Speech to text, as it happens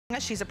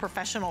She's a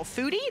professional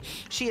foodie.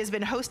 She has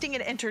been hosting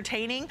and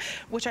entertaining,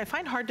 which I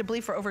find hard to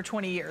believe, for over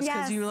 20 years,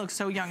 because you look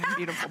so young and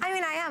beautiful. I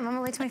mean, I am. I'm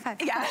only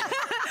 25. Yeah.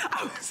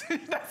 Oh,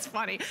 that's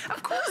funny.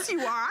 Of course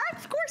you are.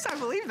 Of course I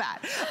believe that.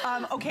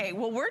 Okay,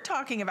 what we're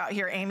talking about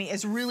here, Amy,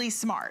 is really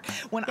smart.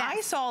 When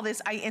I saw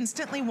this, I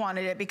instantly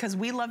wanted it because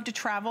we love to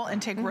travel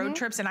and take road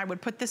trips, and I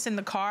would put this in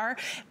the car.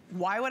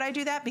 Why would I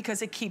do that?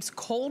 Because it keeps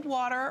cold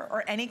water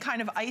or any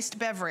kind of iced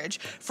beverage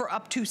for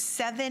up to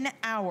 7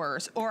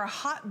 hours, or a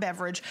hot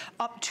beverage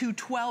up to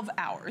 12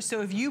 hours.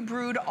 So if you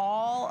brewed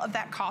all of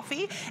that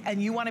coffee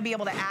and you want to be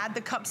able to add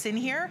the cups in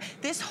here,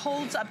 this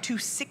holds up to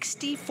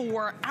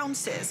 64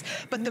 ounces.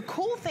 But the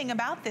cool thing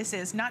about this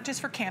is not just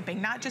for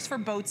camping, not just for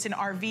boats and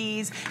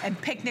RVs and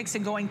picnics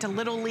and going to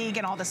Little League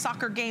and all the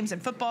soccer games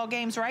and football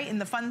games, right? And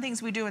the fun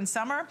things we do in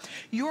summer.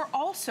 You're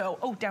also,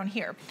 oh, down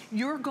here,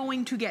 you're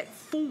going to get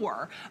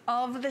 4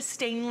 of the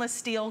stainless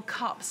steel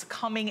cups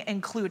coming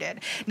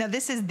included. Now,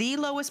 this is the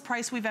lowest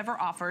price we've ever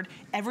offered.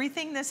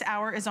 Everything this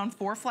hour is on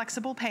 4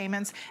 flexible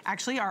payments.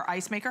 Actually, our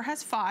ice maker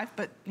has 5,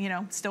 but you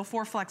know, still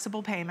 4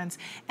 flexible payments.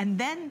 And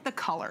then the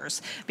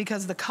colors,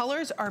 because the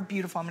colors are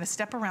beautiful. I'm gonna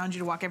step around you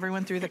to walk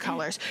everyone through the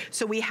colors.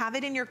 So we have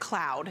it in your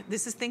cloud.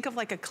 This is, think of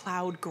like a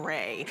cloud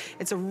gray.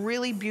 It's a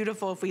really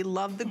beautiful, if we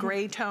love the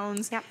gray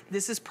tones,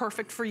 this is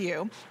perfect for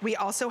you. We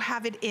also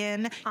have it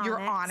in your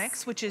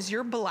onyx, which is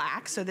your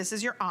black. So this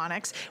is your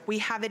onyx. We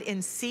have it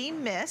in sea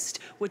mist,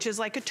 which is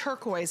like a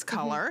turquoise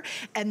color.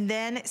 And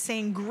then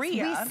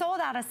sangria. We sold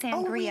out of sangria.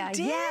 Oh, we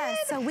did?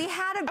 Yes, so we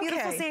had a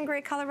beautiful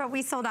sangria color, but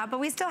we sold out. But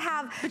we still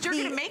have. But you're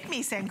gonna make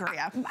me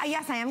sangria.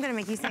 Yes, I am gonna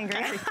make you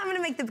sangria. I'm gonna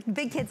make the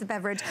big kids a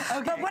beverage.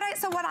 But what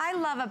I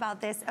love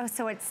about this,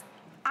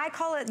 I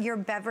call it your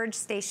beverage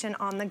station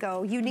on the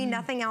go. You need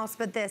nothing else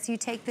but this. You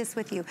take this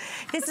with you.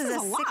 This is a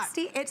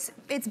 60, it's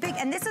big,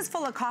 and this is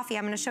full of coffee.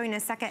 I'm gonna show you in a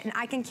second, and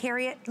I can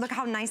carry it. Look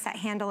how nice that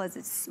handle is.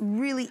 It's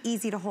really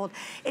easy to hold.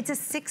 It's a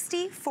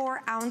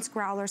 64-ounce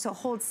growler, so it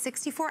holds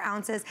 64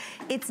 ounces.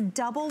 It's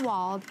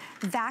double-walled,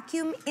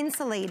 vacuum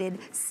insulated,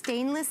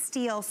 stainless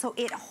steel, so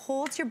it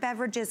holds your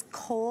beverages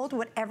cold,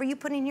 whatever you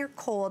put in here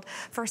cold,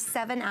 for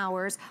 7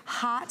 hours,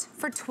 hot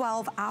for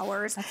 12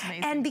 hours. That's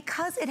amazing. And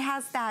because it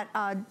has that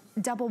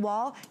double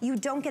wall, you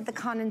don't get the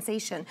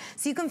condensation.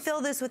 So you can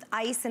fill this with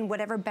ice and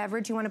whatever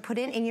beverage you want to put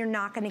in, and you're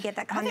not going to get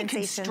that condensation.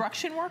 I think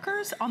construction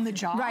workers on the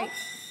job,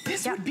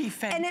 this would be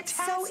fantastic. And it's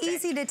so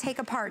easy to take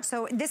apart.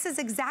 So this is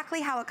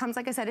exactly how it comes.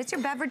 Like I said, it's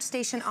your beverage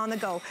station on the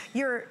go.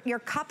 Your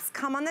cups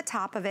come on the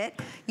top of it.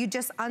 You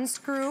just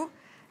unscrew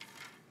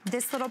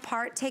this little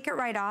part, take it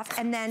right off,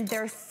 and then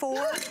there's 4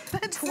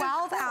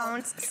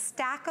 12-ounce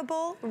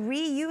stackable,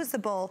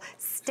 reusable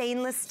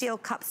stainless steel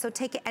cups. So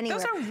take it anywhere.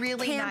 Those are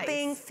really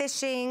camping, nice.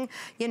 Fishing,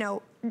 you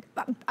know,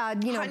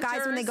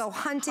 guys when they go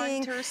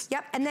hunting.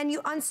 Yep, and then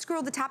you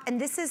unscrew the top, and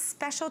this is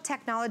special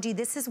technology.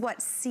 This is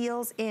what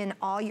seals in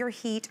all your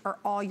heat or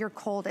all your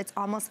cold. It's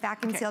almost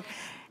vacuum sealed.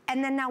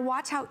 And then now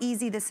watch how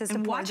easy this is to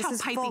pour. Watch how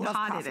piping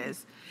hot it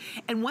is.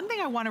 And one thing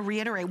I want to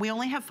reiterate, we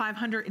only have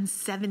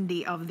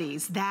 570 of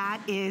these.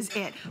 That is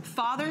it.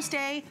 Father's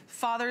Day,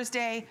 Father's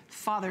Day,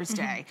 Father's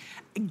Day.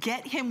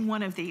 Get him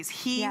one of these.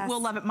 He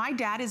will love it. My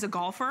dad is a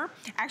golfer.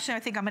 Actually, I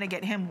think I'm going to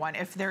get him one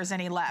if there's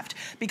any left.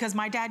 Because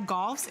my dad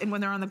golfs, and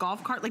when they're on the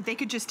golf cart, like they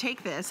could just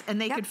take this and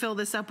they could fill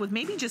this up with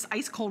maybe just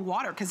ice cold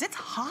water, because it's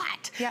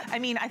hot. I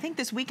mean, I think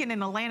this weekend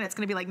in Atlanta, it's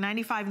going to be like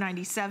 95,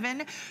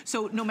 97.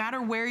 So no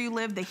matter where you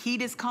live, the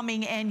heat is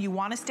coming in. You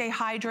want to stay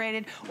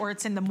hydrated, or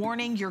it's in the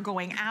morning, you're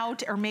going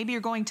out, or maybe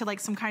you're going to like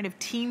some kind of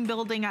team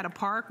building at a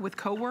park with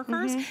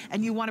coworkers,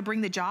 and you want to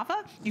bring the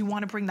Java, you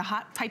want to bring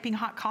the piping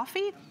hot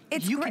coffee.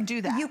 You can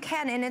do that. You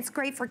can, and it's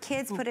great for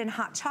kids. Put in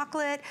hot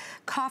chocolate,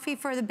 coffee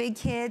for the big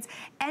kids,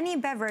 any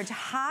beverage,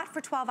 hot for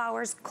 12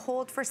 hours,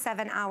 cold for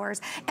 7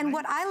 hours. And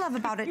what I love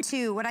about it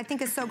too, what I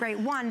think is so great,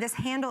 one, this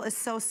handle is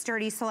so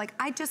sturdy. So like,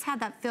 I just had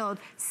that filled,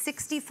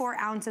 64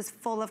 ounces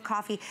full of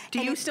coffee.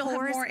 Do you still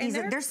have more in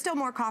there? There's still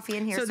more coffee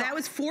in here. So that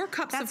was 4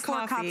 cups of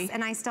coffee. That's 4 cups,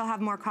 and I still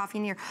have more coffee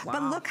in here.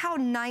 But look how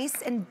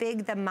nice and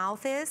big the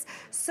mouth is.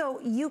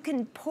 So you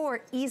can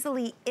pour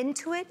easily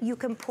into it, you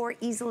can pour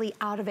easily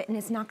out of it, and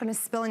it's not gonna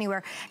spill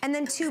anywhere. And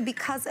then two,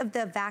 because of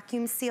the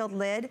vacuum sealed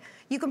lid,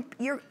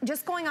 you're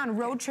just going on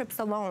road trips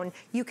alone,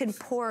 you can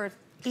pour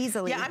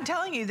easily. Yeah, I'm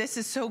telling you, this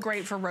is so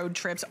great for road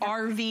trips,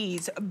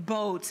 RVs,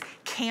 boats,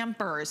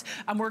 campers.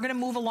 We're gonna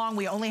move along.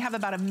 We only have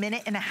about a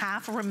minute and a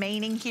half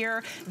remaining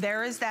here.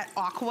 There is that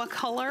aqua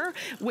color,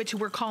 which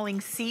we're calling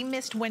Sea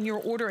Mist when you're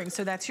ordering.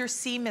 So that's your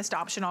Sea Mist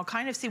option. I'll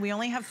kind of see, we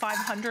only have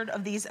 500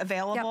 of these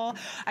available.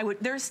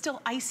 There's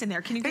still ice in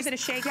there. Can you give it a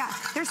shake? Yeah,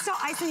 there's still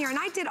ice in here. And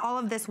I did all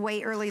of this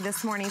way early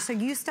this morning, so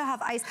you still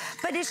have ice.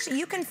 But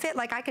you can fit,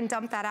 like I can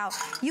dump that out.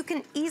 You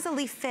can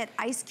easily fit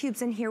ice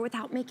cubes in here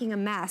without making a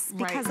mess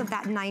because of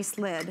that nice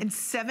lid. And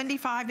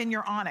 75 in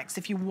your Onyx.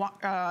 If you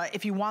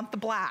want the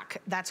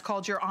black, that's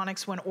called your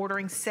Onyx when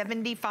ordering.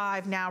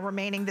 75 now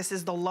remaining. This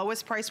is the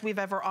lowest price we've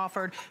ever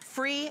offered.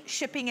 Free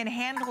shipping and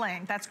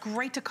handling. That's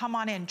great to come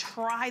on in.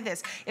 Try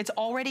this. It's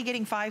already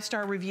getting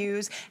 5-star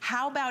reviews.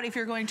 How about if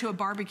you're going to a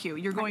barbecue,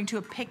 you're going to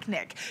a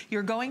picnic,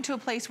 you're going to a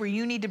place where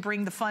you need to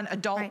bring the fun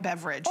adult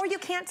beverage. Or you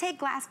can't take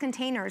glass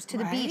containers to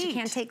the beach. You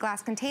can't take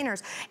glass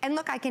containers. And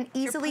look, I can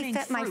easily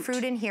fit my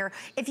fruit in here.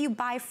 If you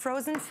buy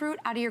frozen fruit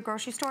out of your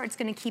grocery store, it's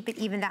gonna keep it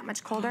even that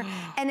much colder.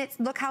 And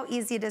look how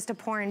easy it is to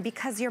pour in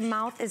because your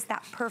mouth is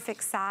that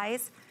perfect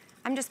size.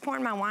 I'm just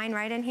pouring my wine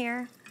right in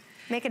here,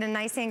 make it a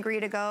nice sangria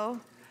to go.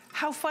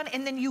 How fun,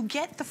 and then you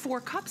get the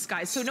 4 cups,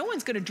 guys. So no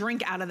one's gonna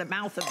drink out of the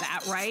mouth of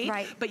that, right?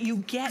 Right. But you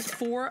get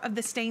 4 of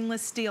the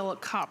stainless steel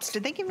cups.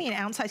 Did they give me an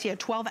ounce size? Yeah,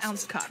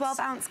 12-ounce cups.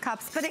 12-ounce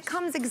cups, but it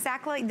comes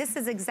exactly, this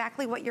is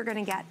exactly what you're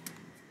gonna get.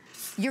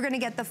 You're gonna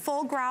get the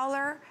full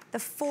growler, the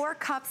 4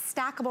 cups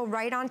stackable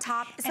right on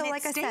top. So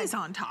like I said, it stays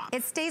on top.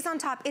 It stays on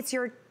top. It's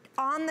your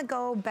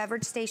on-the-go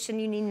beverage station.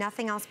 You need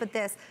nothing else but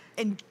this.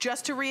 And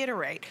just to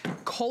reiterate,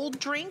 cold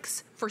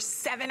drinks, for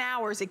 7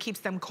 hours, it keeps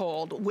them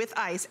cold with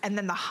ice, and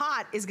then the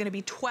hot is gonna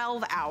be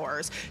 12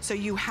 hours. So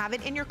you have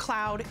it in your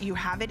Cloud, you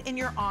have it in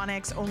your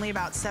Onyx, only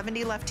about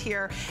 70 left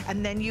here,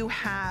 and then you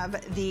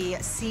have the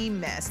Sea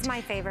Mist.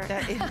 My favorite.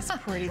 That is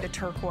pretty, the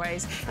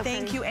turquoise.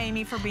 Thank you,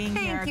 Amy, for being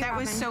here. That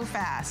was so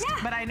fast,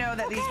 but I know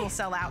that these will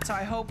sell out, so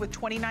I hope with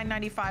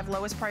 $29.95,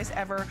 lowest price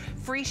ever,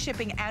 free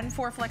shipping and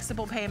 4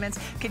 flexible payments,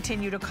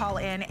 continue to call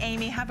in.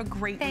 Amy, have a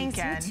great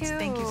weekend. You too.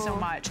 Thank you so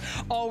much.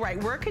 All right,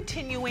 we're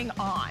continuing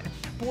on.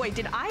 Boy,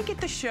 did I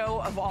get the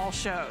show of all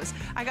shows.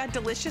 I got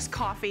delicious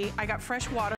coffee, I got fresh water.